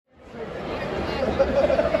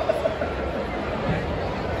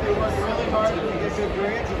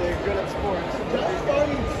grades or they're good at sports? Johnny's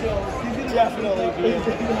farming skills. He's gonna Definitely be in the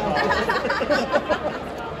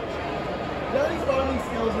Johnny's farming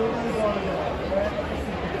skills are really going on, right?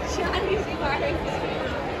 Johnny's farming skills.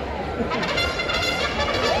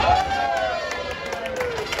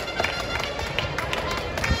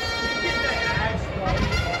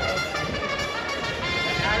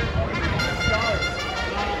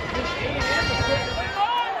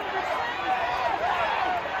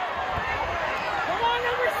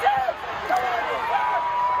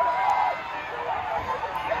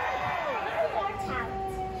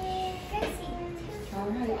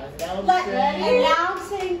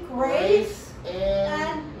 Announcing Grace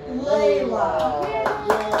and Layla.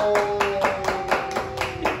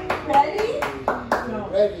 Ready? Go.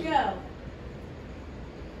 Ready? Go.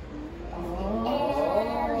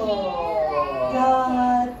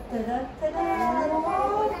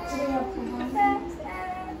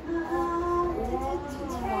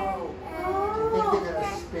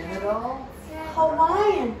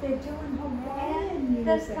 Hawaiian. They're doing Hawaiian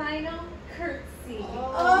music. The final curtsy.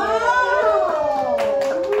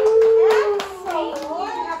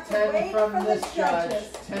 Excellent. 10 from this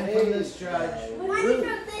judge. 10 from this judge. 1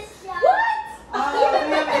 from this judge. What?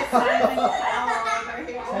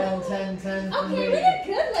 Ten from Okay, me. we did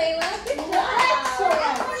good, Layla. Good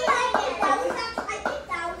job.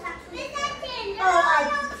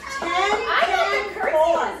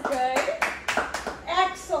 Excellent.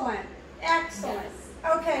 Excellent. Excellent.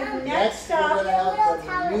 Okay, next we're up. going to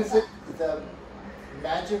have the music, the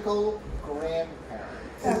magical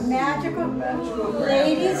grandparents. The magical,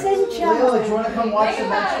 ladies and Layla, do you gentlemen, want to come watch the Layla,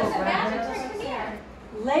 magical it's a magic grandparents? trick. Come here.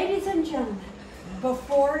 ladies and gentlemen,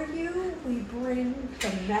 before you we bring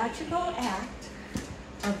the magical act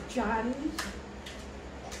of Johnny,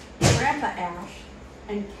 Grandpa Ash,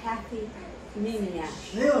 and Kathy, Mimi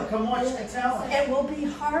Ash. Layla, come watch the talent. It will be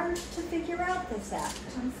hard to figure out this act.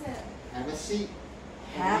 Come sit. Have a seat.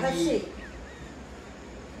 Have a seat.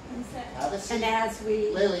 Come sit. Have a seat. And as we,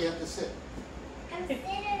 Layla, you have to sit.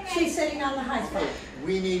 she's sitting on the high spot. Okay,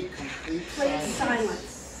 we need complete Please silence.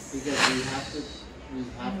 silence. Because we have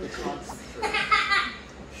to concentrate.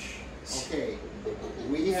 Okay,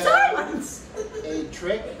 we have Silence! a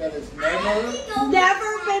trick that has never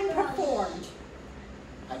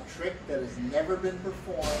been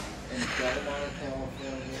performed in Delmar,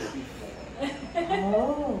 California before.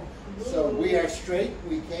 Oh. So we are straight.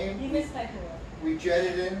 We You came. missed my pool. We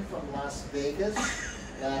jetted in from Las Vegas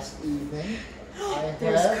last evening. I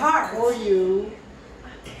There's have cards. for you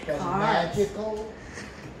the Cards. magical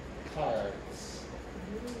cards.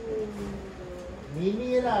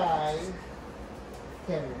 Mimi and I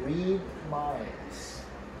can read minds.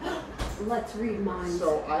 Let's read mine.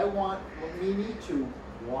 So I want Mimi to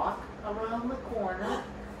walk around the corner,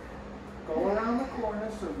 go around the corner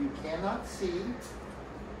so you cannot see,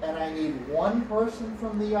 and I need one person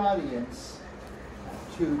from the audience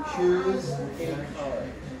to choose a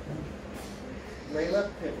card. Layla,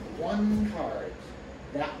 pick one card.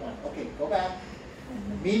 That one. Okay, go back.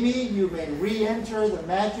 Mimi, you may re-enter the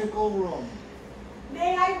magical room.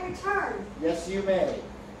 May I return? Yes, you may.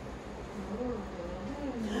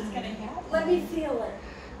 What's gonna happen? Let me feel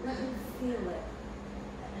it. Let me feel it.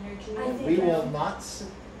 Energy. I think We will not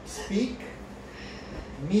speak.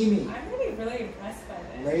 Mimi. I'm really, really impressed by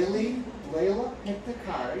this. Layla picked a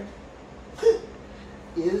card.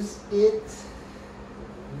 Is it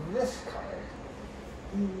this card?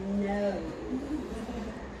 No.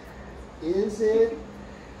 Is it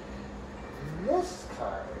this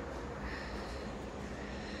card?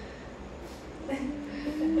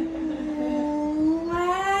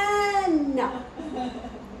 No.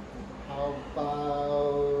 How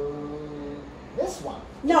about this one?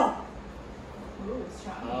 No. Ooh,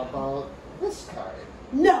 strong. How about this card?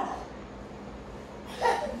 No.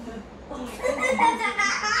 That's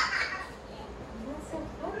so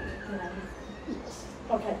funny. Yes.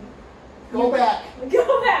 Okay. Go back.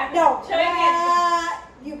 Go back. No. Try again.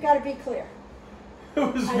 You've got to be clear.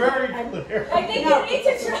 It was very clear. I think No. you need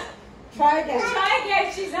to try. Try again. Try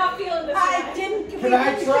again. She's not feeling this I one. didn't. Can I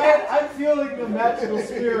try it? I'm feeling the magical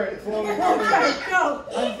spirit flowing through me. Okay, go.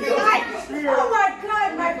 I'm feeling the spirit. Oh my God,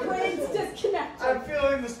 my brain's disconnected. I'm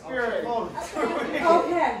feeling the spirit flowing through me.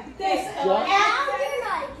 Okay. This What? act.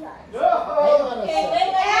 No. Hang on a Okay, second.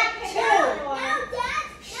 Layla, Act pick two. another one.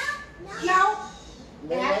 No.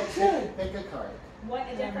 Layla, Act two. pick a card. What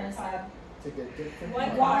a different card. Take a different One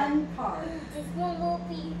card. One card.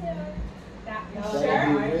 That That'll sure. be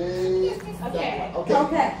really Okay. Okay.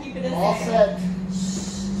 Okay. Keep it as All set.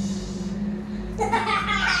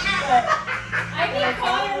 I think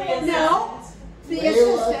Connor will No. The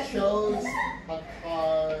Layla assistant. chose a card.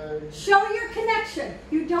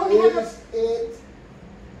 we have a... Is it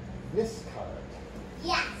this card?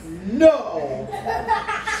 Yes. No.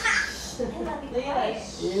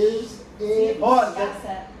 Is it?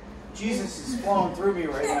 Oh, Jesus is flowing through me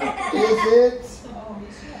right now. Is it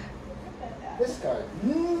this card?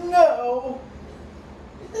 No.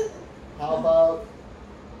 How about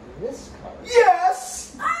this card?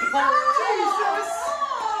 Yes. Oh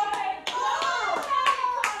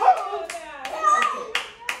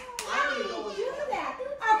How do you do that?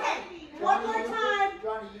 Okay, one more time.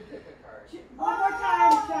 Johnny, you pick a card. One more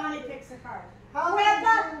time, Johnny picks a card.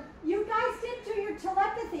 However, you guys did do your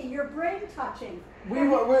telepathy, your brain touching. I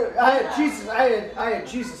had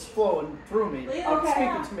Jesus flowing through me, Okay.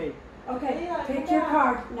 speaking to me. Okay, pick your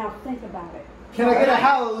card. Now think about it. Can I get a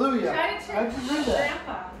hallelujah? Try to How'd you do that?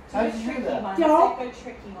 Grandpa. How'd you do that? Don't. Pick a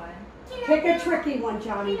tricky one. Pick a tricky one,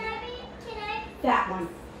 Johnny. That one.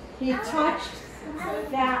 He touched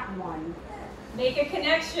that one. Make a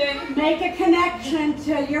connection. Make a connection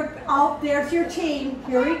to your, oh, there's your team.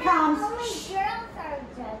 Here he comes. Only girls are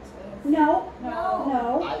judges. No, No.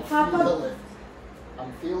 no. I How feel about, it.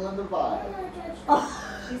 I'm feeling the vibe.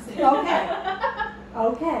 okay,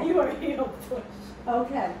 okay, You are healed.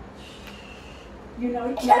 okay. You know,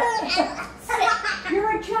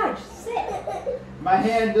 you're a judge. Sit. My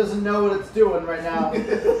hand doesn't know what it's doing right now. Come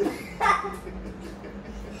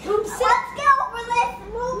sit. Let's go over this.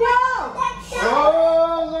 No,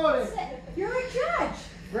 Oh, Lordy. you're a judge.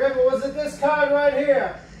 Grandma, was it this card right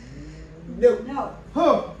here? No. No,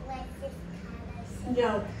 Huh.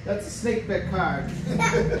 no. That's a snake bit card.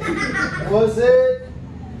 Was it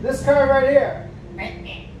this card right here?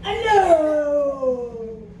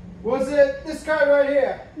 No. Was it this card right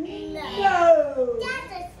here? No. No.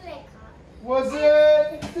 That's a slick Was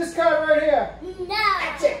it this card right here? No.